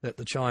 that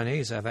the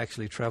Chinese have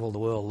actually travelled the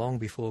world long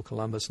before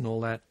Columbus and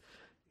all that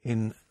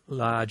in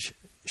large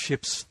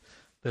ships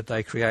that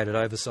they created,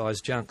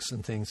 oversized junks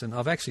and things. And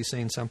I've actually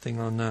seen something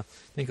on, I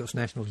think it was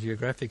National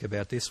Geographic,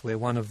 about this, where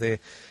one of their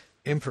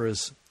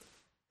emperors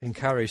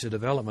encouraged the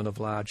development of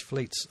large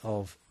fleets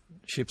of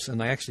ships, and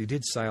they actually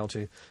did sail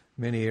to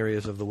many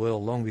areas of the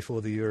world long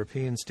before the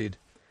Europeans did.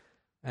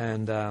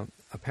 And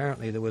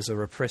apparently there was a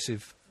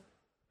repressive,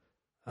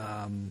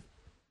 what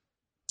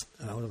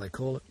do they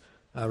call it,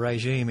 a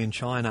regime in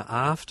China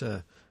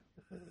after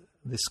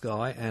this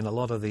guy, and a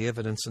lot of the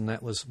evidence and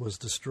that was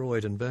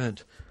destroyed and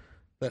burnt.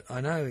 But I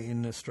know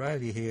in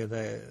Australia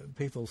here,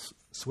 people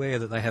swear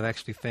that they have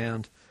actually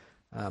found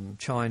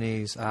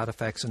Chinese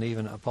artefacts and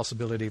even a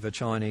possibility of a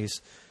Chinese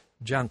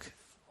junk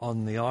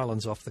on the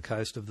islands off the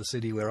coast of the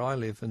city where I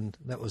live, and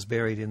that was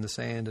buried in the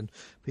sand, and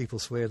people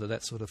swear that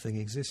that sort of thing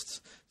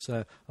exists.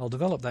 So I'll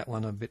develop that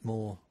one a bit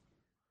more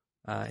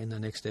in the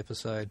next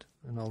episode,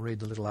 and I'll read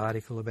the little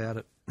article about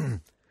it.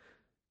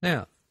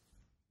 Now,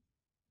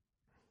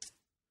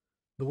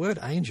 the word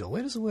angel,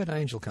 where does the word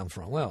angel come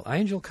from? Well,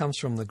 angel comes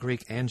from the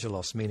Greek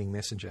angelos, meaning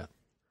messenger.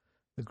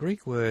 The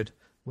Greek word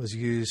was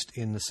used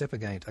in the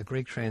Septuagint, a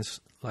Greek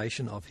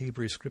translation of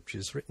Hebrew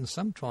scriptures written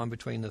sometime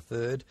between the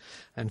 3rd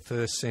and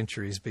 1st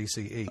centuries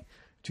BCE,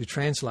 to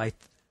translate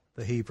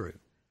the Hebrew.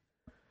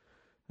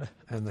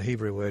 And the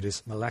Hebrew word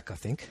is malak, I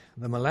think.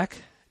 The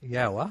malak,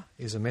 Yahweh,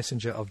 is a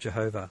messenger of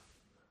Jehovah.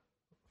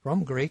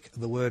 From Greek,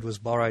 the word was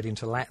borrowed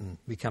into Latin,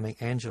 becoming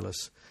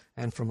angelus,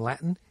 and from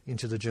Latin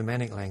into the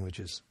Germanic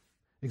languages.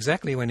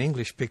 Exactly when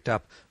English picked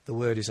up the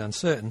word is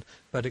uncertain,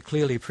 but it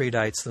clearly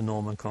predates the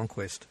Norman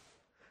conquest.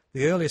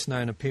 The earliest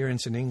known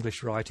appearance in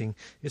English writing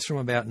is from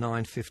about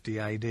 950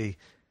 AD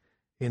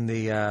in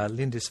the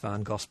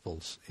Lindisfarne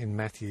Gospels in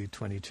Matthew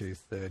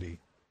 22:30.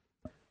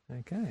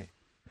 Okay.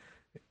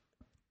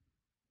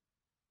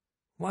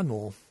 One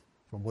more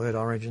from Word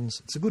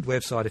Originz. It's a good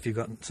website if you've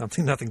got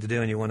nothing to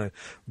do and you want to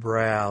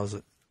browse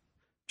it.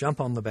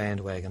 Jump on the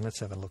bandwagon. Let's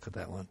have a look at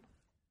that one.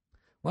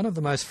 One of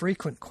the most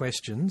frequent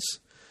questions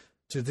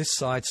to this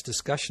site's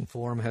discussion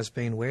forum has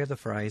been where the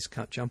phrase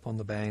 "jump on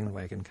the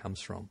bandwagon"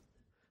 comes from.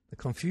 The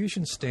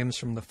confusion stems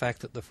from the fact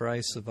that the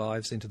phrase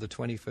survives into the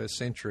 21st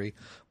century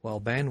while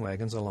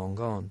bandwagons are long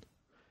gone.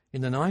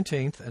 In the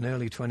 19th and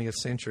early 20th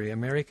century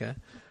America,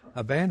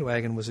 a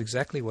bandwagon was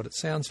exactly what it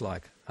sounds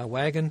like, a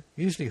wagon,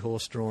 usually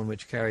horse-drawn,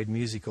 which carried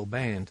musical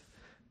band.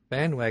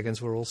 Bandwagons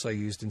were also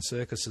used in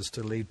circuses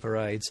to lead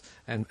parades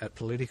and at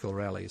political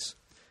rallies.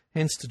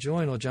 Hence, to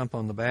join or jump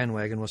on the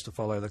bandwagon was to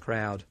follow the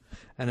crowd,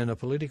 and in a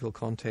political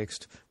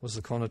context was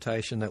the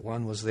connotation that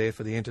one was there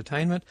for the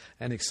entertainment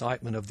and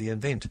excitement of the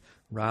event,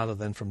 rather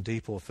than from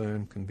deep or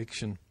firm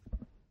conviction.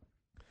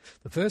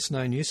 The first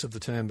known use of the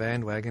term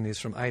bandwagon is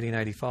from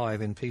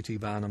 1885 in P.T.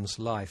 Barnum's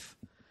Life.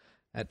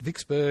 At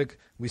Vicksburg,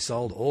 we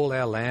sold all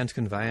our land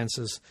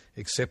conveyances,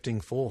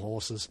 excepting 4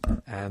 horses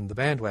and the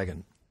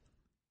bandwagon.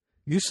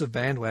 Use of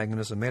bandwagon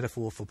as a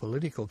metaphor for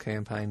political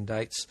campaign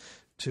dates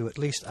to at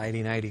least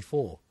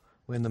 1884,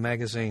 when the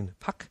magazine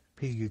Puck,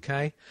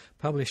 P-U-K,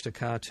 published a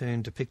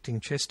cartoon depicting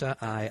Chester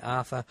A.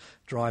 Arthur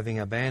driving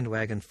a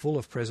bandwagon full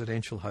of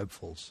presidential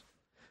hopefuls.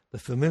 The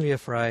familiar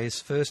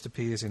phrase first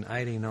appears in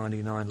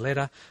 1899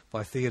 letter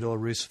by Theodore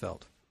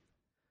Roosevelt.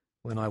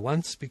 When I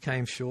once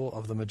became sure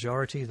of the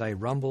majority, they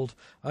rumbled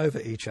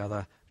over each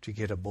other to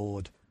get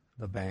aboard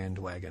the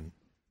bandwagon.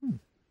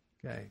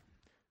 Okay.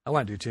 I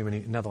won't do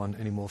another one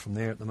anymore from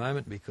there at the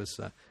moment because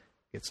it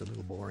gets a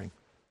little boring.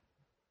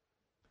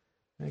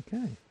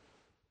 Okay.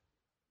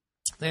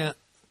 Now,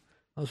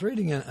 I was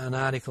reading an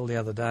article the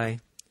other day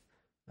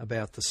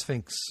about the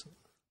Sphinx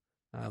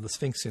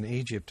in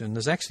Egypt, and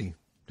there's actually,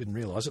 didn't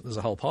realise it, there's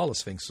a whole pile of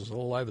Sphinxes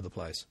all over the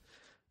place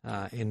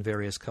in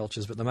various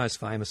cultures, but the most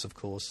famous, of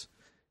course,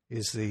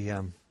 is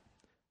the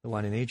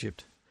one in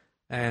Egypt.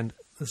 And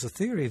there's a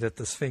theory that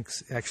the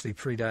Sphinx actually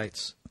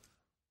predates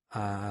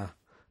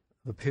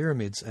the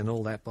pyramids and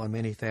all that by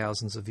many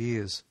thousands of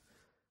years.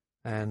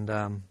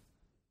 And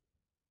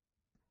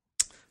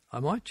I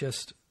might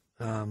just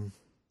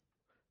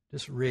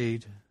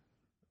read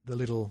the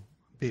little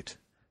bit,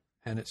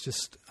 and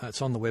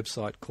it's on the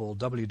website called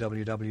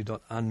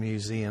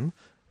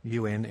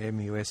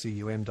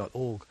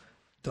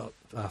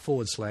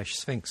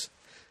www.unmuseum.org/Sphinx.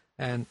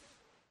 And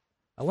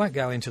I won't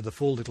go into the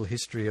full little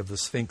history of the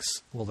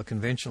Sphinx, or the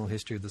conventional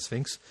history of the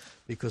Sphinx,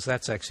 because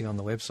that's actually on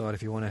the website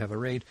if you want to have a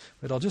read.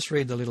 But I'll just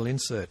read the little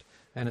insert,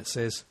 and it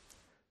says,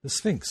 "The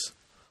Sphinx,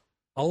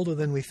 older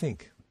than we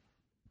think.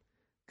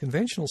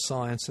 Conventional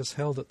science has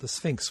held that the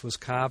Sphinx was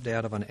carved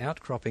out of an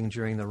outcropping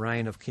during the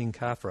reign of King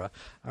Khafra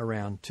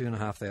around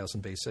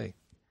 2,500 BC.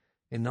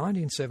 In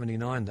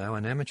 1979, though,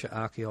 an amateur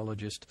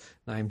archaeologist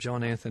named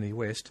John Anthony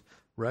West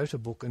wrote a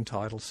book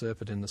entitled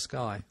Serpent in the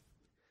Sky.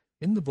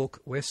 In the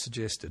book, West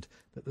suggested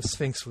that the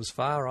Sphinx was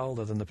far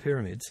older than the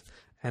pyramids,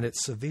 and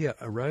its severe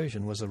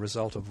erosion was a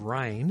result of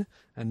rain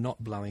and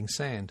not blowing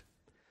sand.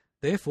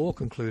 Therefore,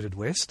 concluded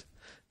West,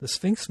 the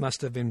Sphinx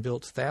must have been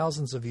built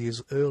thousands of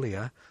years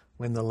earlier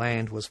when the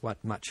land was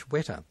much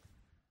wetter."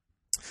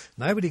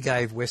 Nobody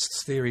gave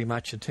West's theory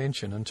much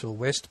attention until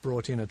West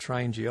brought in a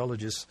trained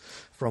geologist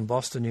from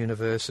Boston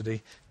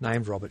University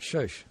named Robert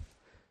Schoch.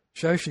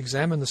 Schoch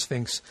examined the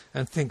Sphinx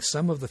and thinks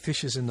some of the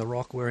fissures in the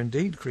rock were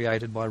indeed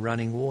created by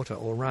running water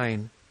or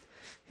rain.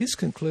 His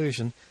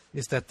conclusion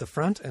is that the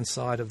front and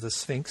side of the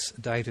Sphinx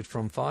dated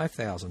from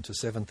 5000 to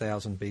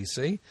 7000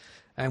 BC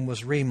and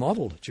was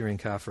remodelled during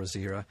Khafra's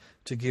era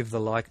to give the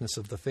likeness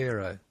of the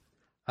pharaoh.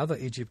 Other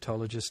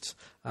Egyptologists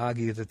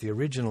argue that the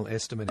original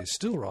estimate is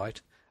still right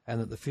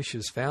and that the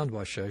fissures found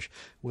by Schoch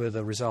were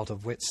the result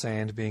of wet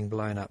sand being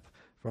blown up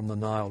from the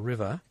Nile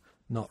River,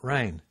 not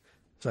rain.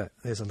 So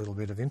there's a little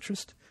bit of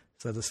interest.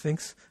 So the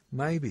Sphinx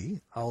may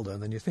be older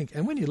than you think.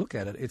 And when you look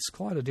at it, it's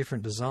quite a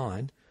different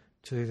design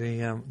to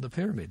the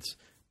pyramids.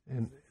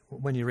 And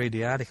when you read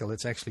the article,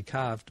 it's actually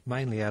carved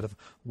mainly out of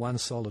one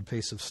solid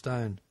piece of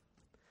stone.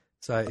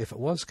 So if it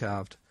was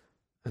carved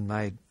and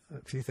made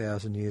a few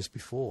thousand years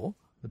before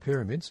the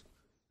pyramids,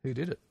 who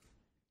did it?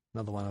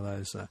 Another one of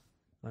those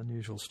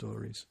unusual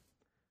stories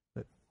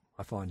that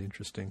I find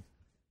interesting.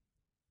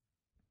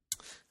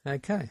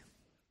 Okay.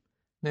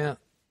 Now,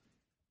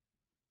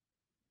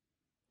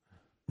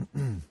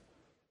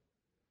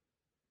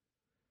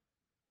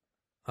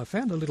 I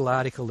found a little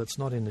article that's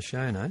not in the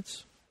show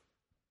notes,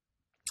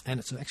 and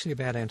it's actually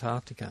about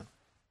Antarctica.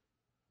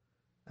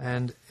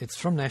 And it's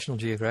from National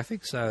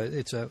Geographic, so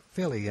it's a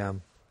fairly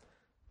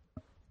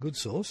good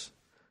source.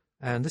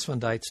 And this one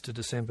dates to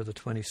December the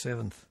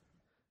 27th.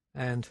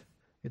 And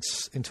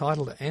it's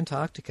entitled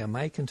 "Antarctica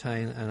May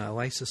Contain an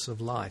Oasis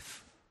of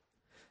Life."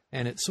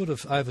 And it's sort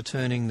of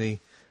overturning the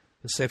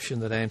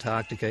perception that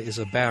Antarctica is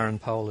a barren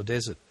polar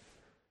desert.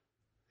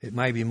 It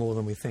may be more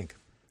than we think.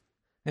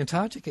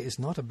 Antarctica is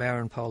not a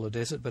barren polar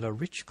desert, but a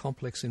rich,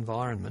 complex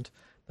environment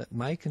that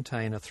may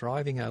contain a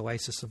thriving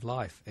oasis of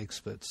life,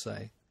 experts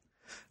say.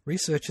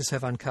 Researchers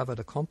have uncovered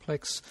a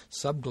complex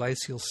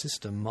subglacial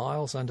system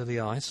miles under the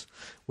ice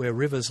where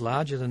rivers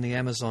larger than the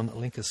Amazon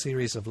link a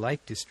series of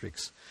lake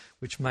districts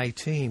which may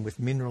teem with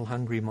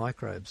mineral-hungry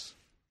microbes.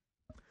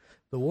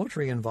 The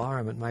watery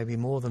environment may be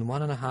more than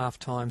 1.5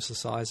 times the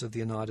size of the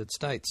United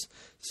States,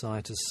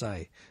 scientists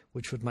say,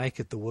 which would make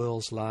it the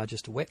world's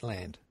largest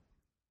wetland.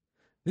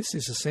 This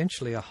is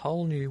essentially a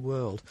whole new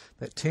world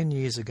that 10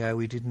 years ago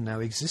we didn't know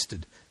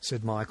existed,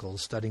 said Michael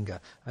Studinger,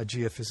 a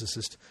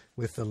geophysicist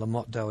with the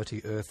Lamont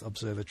Doherty Earth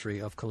Observatory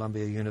of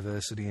Columbia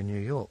University in New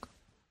York.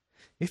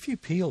 If you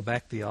peel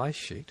back the ice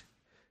sheet,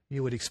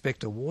 you would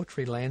expect a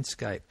watery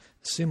landscape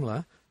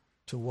similar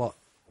to what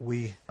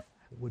we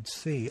would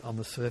see on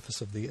the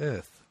surface of the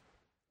Earth.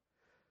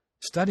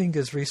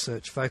 Studinger's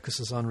research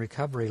focuses on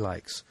recovery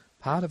lakes,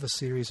 part of a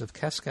series of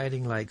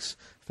cascading lakes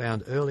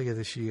found earlier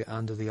this year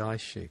under the ice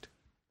sheet.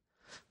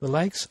 The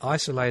lakes,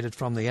 isolated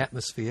from the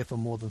atmosphere for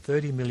more than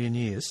 30 million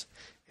years,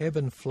 ebb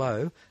and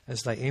flow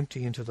as they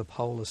empty into the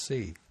polar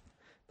sea.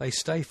 They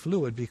stay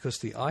fluid because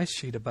the ice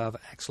sheet above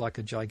acts like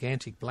a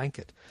gigantic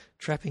blanket,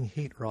 trapping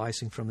heat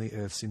rising from the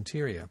Earth's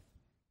interior.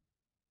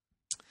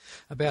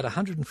 About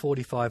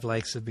 145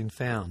 lakes have been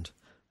found,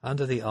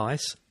 under the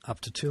ice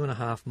up to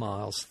 2.5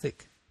 miles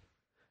thick.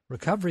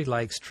 Recovery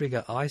lakes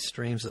trigger ice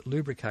streams that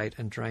lubricate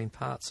and drain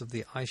parts of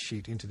the ice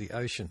sheet into the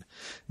ocean,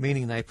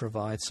 meaning they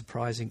provide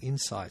surprising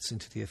insights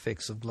into the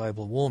effects of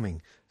global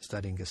warming,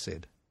 Studinger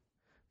said.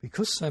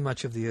 Because so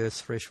much of the Earth's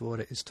fresh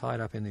water is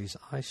tied up in these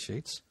ice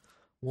sheets,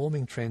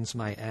 warming trends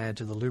may add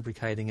to the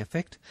lubricating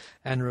effect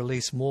and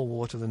release more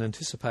water than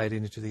anticipated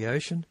into the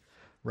ocean,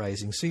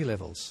 raising sea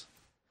levels.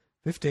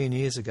 15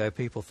 years ago,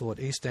 people thought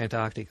East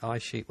Antarctic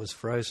ice sheet was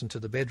frozen to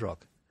the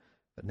bedrock,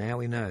 but now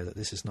we know that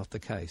this is not the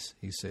case,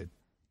 he said.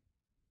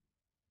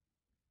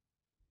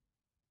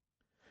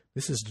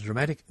 This is a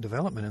dramatic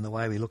development in the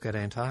way we look at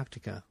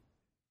Antarctica.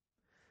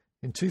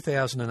 In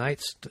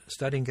 2008,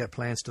 Studinger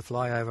plans to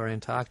fly over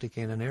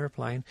Antarctica in an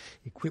aeroplane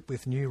equipped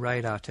with new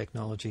radar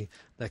technology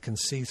that can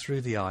see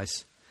through the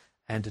ice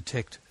and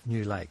detect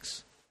new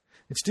lakes.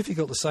 It's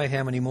difficult to say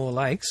how many more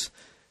lakes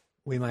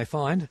we may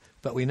find,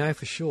 but we know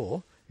for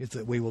sure is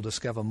that we will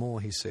discover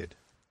more, he said.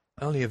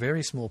 only a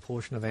very small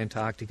portion of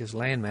Antarctica's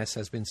landmass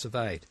has been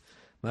surveyed,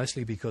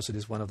 mostly because it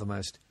is one of the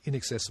most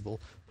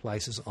inaccessible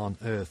places on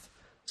Earth,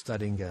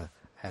 Studinger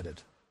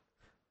added.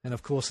 And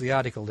of course the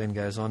article then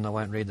goes on, I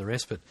won't read the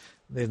rest, but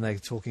then they're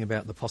talking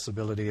about the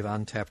possibility of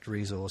untapped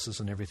resources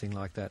and everything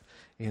like that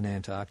in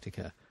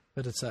Antarctica.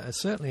 But it's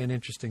certainly an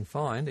interesting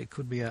find. It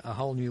could be a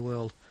whole new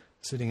world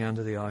sitting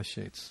under the ice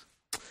sheets.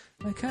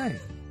 Okay,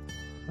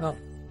 well,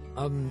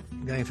 I'm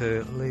going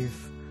to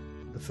leave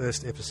the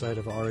first episode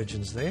of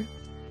Originz there,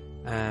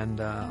 and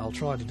I'll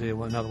try to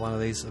do another one of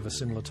these of a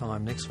similar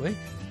time next week.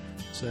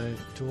 So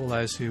to all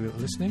those who are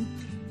listening,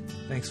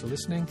 thanks for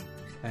listening,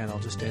 and I'll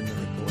just end the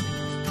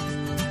recording.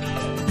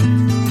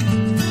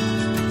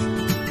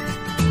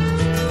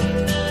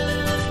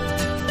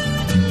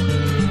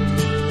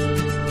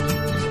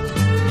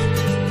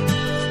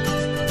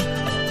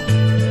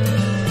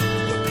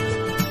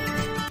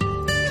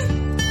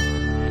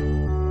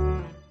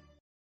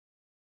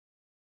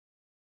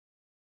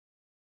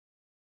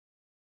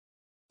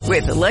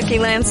 With the Lucky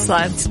Land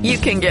Slots, you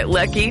can get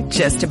lucky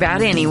just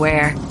about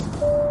anywhere.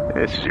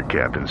 This is your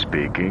captain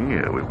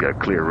speaking. We've got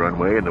clear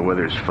runway and the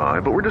weather's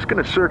fine, but we're just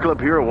going to circle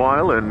up here a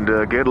while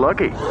and get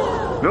lucky.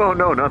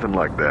 No, nothing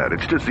like that.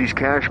 It's just these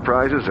cash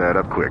prizes add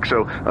up quick.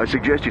 So I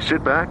suggest you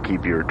sit back,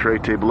 keep your tray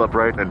table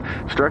upright, and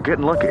start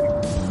getting lucky.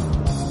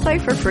 Play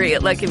for free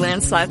at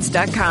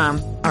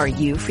LuckyLandSlots.com. Are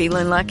you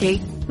feeling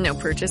lucky? No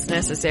purchase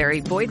necessary.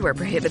 Void where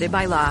prohibited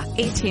by law.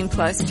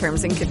 18+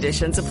 terms and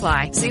conditions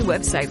apply. See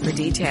website for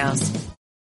details.